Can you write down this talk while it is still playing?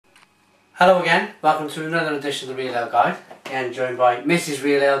Hello again, welcome to another edition of the Real Ale Guide. Again joined by Mrs.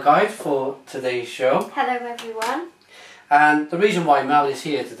 Real Ale Guide for today's show. Hello everyone. And the reason why Mel is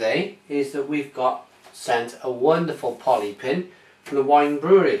here today is that we've got sent a wonderful poly pin from the Waen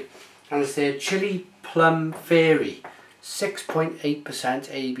Brewery. And it's their Chilli Plum Fairy, 6.8%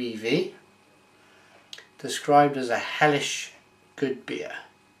 ABV. Described as a hellish good beer.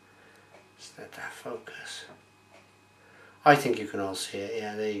 Let's let that focus. I think you can all see it,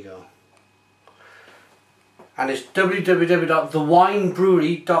 yeah, there you go. And it's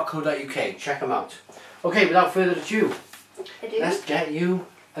www.thewaenbrewery.co.uk. Check them out. Okay, without further ado, let's get you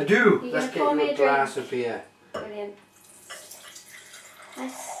a glass of beer. Brilliant.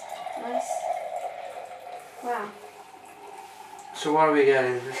 Nice. Wow. So what are we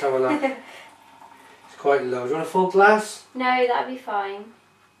getting? Let's have a look. It's quite low. Do you want a full glass? No, that'll be fine.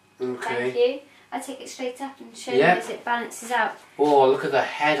 Okay. Thank you. I'll take it straight up and show you as it balances out. Oh, look at the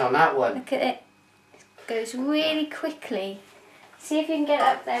head on that one. Look at it. It goes really quickly. See if you can get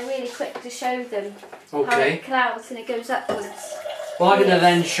up there really quick to show them how it clouds and it goes upwards. Well, I'm going to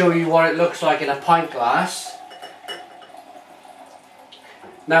then show you what it looks like in a pint glass.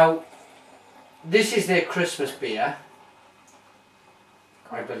 Now, this is their Christmas beer,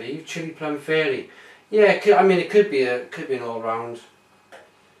 I believe, Chilli Plum Fairy. Yeah, I mean it could be an all-round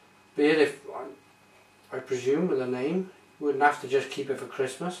beer, if I presume, with a name. You wouldn't have to just keep it for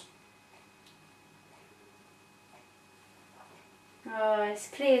Christmas. Oh, it's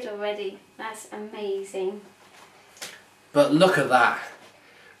cleared already. That's amazing. But look at that.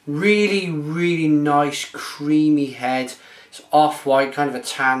 Really, really nice creamy head. It's off-white, kind of a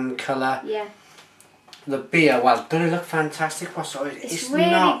tan colour. Yeah. The beer, well, doesn't it look fantastic? It's really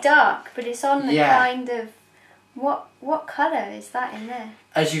not dark, but it's on the kind of... What colour is that in there?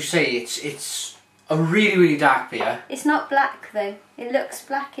 As you say, it's a really, really dark beer. It's not black though. It looks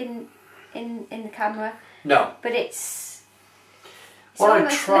black in the camera. No. But it's what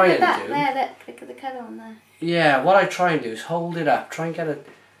I try and do... There, look at the colour on there. Yeah, what I try and do is hold it up, try and get a...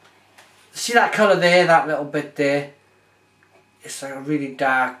 See that colour there, that little bit there? It's like a really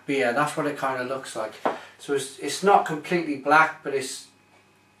dark beer. That's what it kind of looks like. So it's not completely black, but it's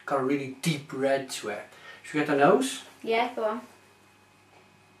got a really deep red to it. Should we get the nose? Yeah, go on.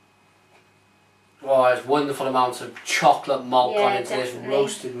 Oh, there's wonderful amounts of chocolate malt gone into this,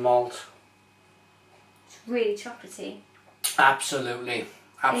 roasted malt. It's really chocolatey. Absolutely.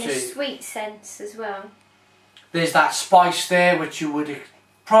 Absolutely. In a sweet sense as well. There's that spice there, which you would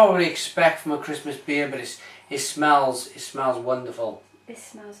probably expect from a Christmas beer, but it smells wonderful. This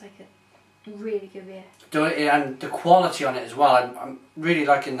smells like a really good beer. And the quality on it as well. I'm really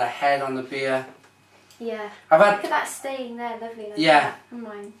liking the head on the beer. Yeah. Look at that stain there, lovely. Like yeah. That.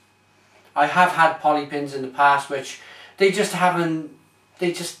 Mine. I have had poly pins in the past, which they just haven't.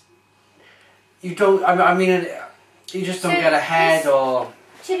 You don't. I mean, you just don't get a head or.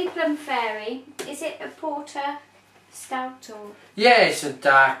 Chilli Plum Fairy. Is it a porter, stout or? Yeah, it's a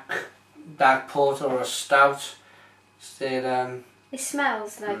dark porter or a stout. It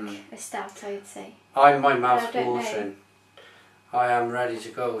smells like a stout, I would say. My mouth's watering. I am ready to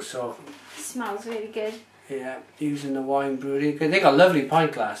go. So. It smells really good. Yeah, using the Waen Brewery. They got lovely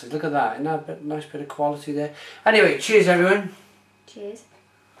pint glasses. Look at that. Isn't that a nice bit of quality there? Anyway, cheers everyone. Cheers.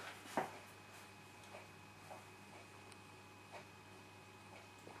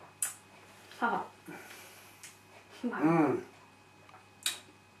 Oh. Mmm.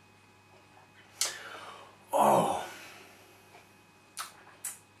 Oh.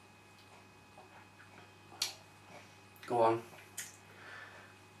 Go on.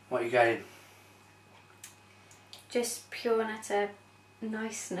 What are you getting? Just pure and utter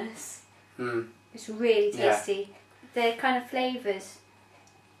niceness. Mm. It's really tasty. The kind of flavours.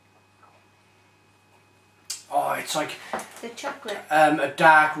 Oh, it's like the chocolate. A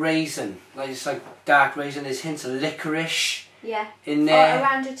dark raisin. It's like dark raisin. There's hints of licorice. Yeah. In there. Or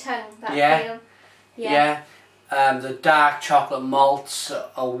around your tongue. That feel. Yeah. The dark chocolate malts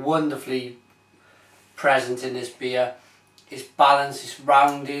are wonderfully present in this beer. It's balanced. It's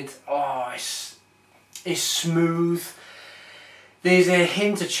rounded. Oh, it's smooth. There's a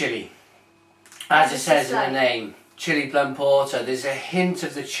hint of chili, as it says in the name, Chilli Plum Porter. There's a hint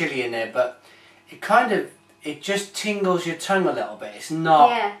of the chili in there, but it just tingles your tongue a little bit. It's not.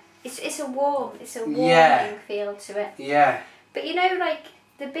 Yeah, it's a warming feel to it. Yeah. But you know, like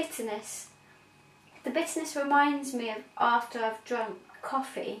the bitterness. The bitterness reminds me of after I've drunk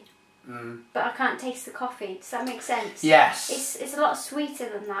coffee. But I can't taste the coffee. Does that make sense? Yes. It's a lot sweeter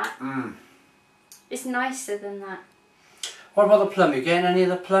than that. It's nicer than that. What about the plum? You getting any of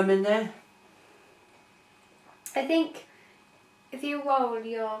the plum in there? I think if you roll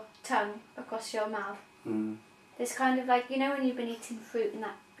your tongue across your mouth, there's kind of like, you know when you've been eating fruit and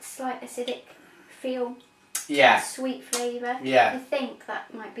that slight acidic feel, sweet flavour. Yeah. I think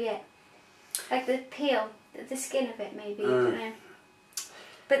that might be it. Like the peel, the skin of it maybe, I don't know.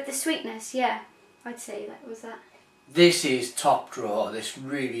 But the sweetness, yeah, I'd say that was that. This is top drawer. This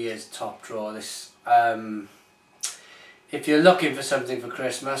really is top drawer. This, if you're looking for something for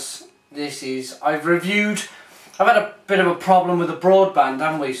Christmas, this is. I've had a bit of a problem with the broadband,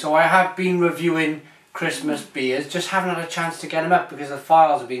 haven't we? So I have been reviewing Christmas beers, just haven't had a chance to get them up because the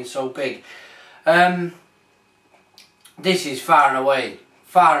files have been so big. This is far and away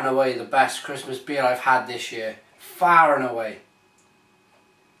the best Christmas beer I've had this year. Far and away.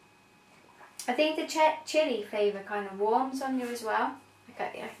 I think the chili flavour kind of warms on you as well.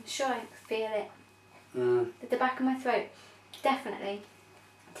 I'm sure I can feel it at the back of my throat. Definitely.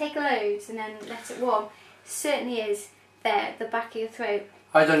 Take a load and then let it warm. Certainly is there at the back of your throat.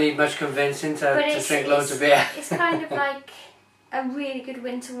 I don't need much convincing to drink loads of beer. It's kind of like a really good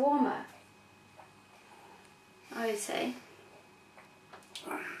winter warmer, I would say.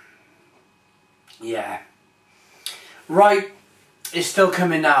 Yeah. Right, it's still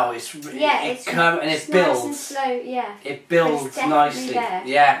coming now. It builds. Nice and slow, yeah. It builds nicely. There.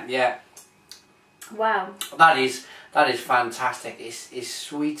 Yeah. Wow. That is fantastic. It's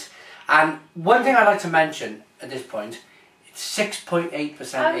sweet. And one thing I'd like to mention at this point, it's 6.8%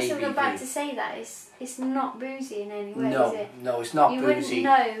 ABV. I was about to say that. It's not boozy in any way, is it? No, it's not boozy. You wouldn't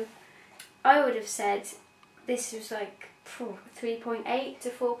know. I would have said this was like 3.8 to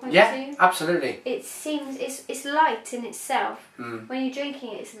 4.2. Yeah, absolutely. It seems, it's light in itself. When you're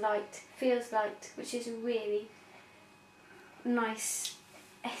drinking it, it's light, feels light, which is really nice.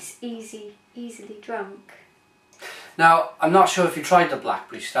 It's easily drunk. Now, I'm not sure if you tried the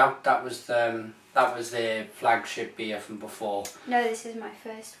Blackberry Stout. That was their flagship beer from before. No, this is my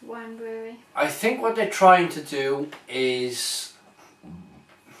first Waen Brewery. I think what they're trying to do is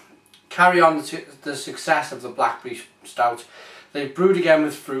carry on the success of the Blackberry Stout. They brewed again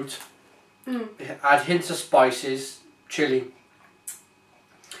with fruit, add hints of spices, chili,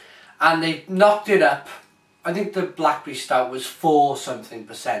 and they knocked it up. I think the Blackberry Stout was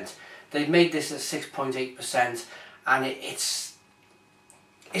 4-something%. They've made this at 6.8%, and it's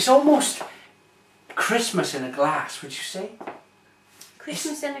almost Christmas in a glass, would you say?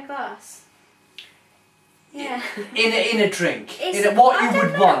 Christmas in a glass? Yeah. In a drink. What you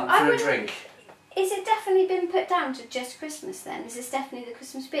would want for a drink. Is it definitely been put down to just Christmas then? Is this definitely the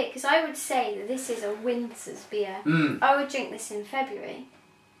Christmas beer? Because I would say that this is a winter's beer. I would drink this in February.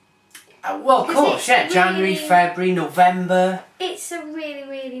 Well, of course, yeah. January, February, November. It's a really,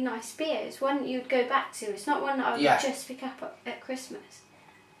 really nice beer. It's one you'd go back to. It's not one that I would just pick up at Christmas.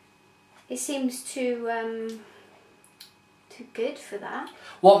 It seems too good for that.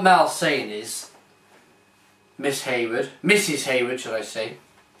 What Mel's saying is, Mrs. Hayward, should I say,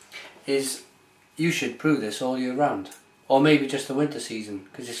 is you should brew this all year round. Or maybe just the winter season,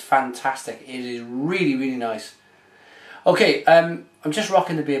 because it's fantastic. It is really, really nice. Okay, I'm just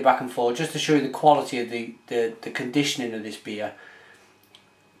rocking the beer back and forth just to show you the quality of the conditioning of this beer.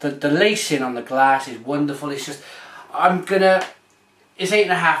 The lacing on the glass is wonderful. It's just, it's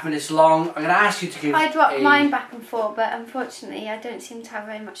 8.5 minutes long. I'm going to ask you to give. I dropped mine back and forth, but unfortunately I don't seem to have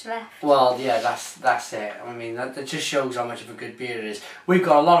very much left. Well, yeah, that's it. I mean, that just shows how much of a good beer it is. We've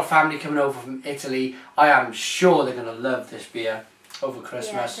got a lot of family coming over from Italy. I am sure they're going to love this beer over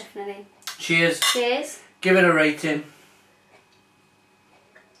Christmas. Yeah, definitely. Cheers. Cheers. Give it a rating.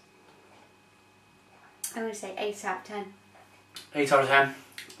 I'm going to say 8 out of 10. 8 out of 10?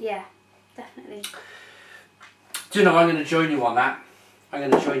 Yeah, definitely. Do you know, I'm going to join you on that. I'm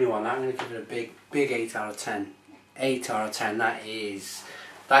going to give it a big 8 out of 10. 8 out of 10, that is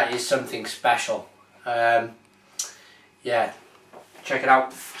something special. Yeah, check it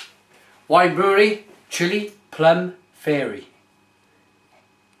out. Waen Brewery, Chilli Plum Fairy.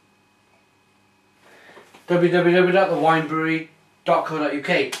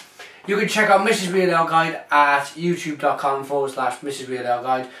 www.thewaenbrewery.co.uk. You can check out Mrs. Real Ale Guide at youtube.com/Mrs. Real Ale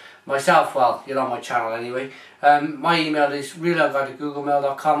Guide. Myself, well, you're on my channel anyway. My email is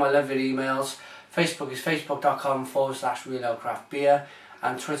realaleguide@googlemail.com. I love your emails. Facebook is facebook.com/realaleCraftBeer.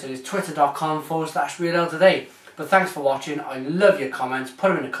 And Twitter is twitter.com/realaletoday. But thanks for watching. I love your comments. Put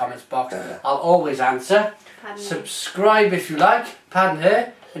them in the comments box. I'll always answer. Subscribe if you like. Pardon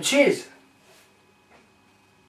her. And cheers.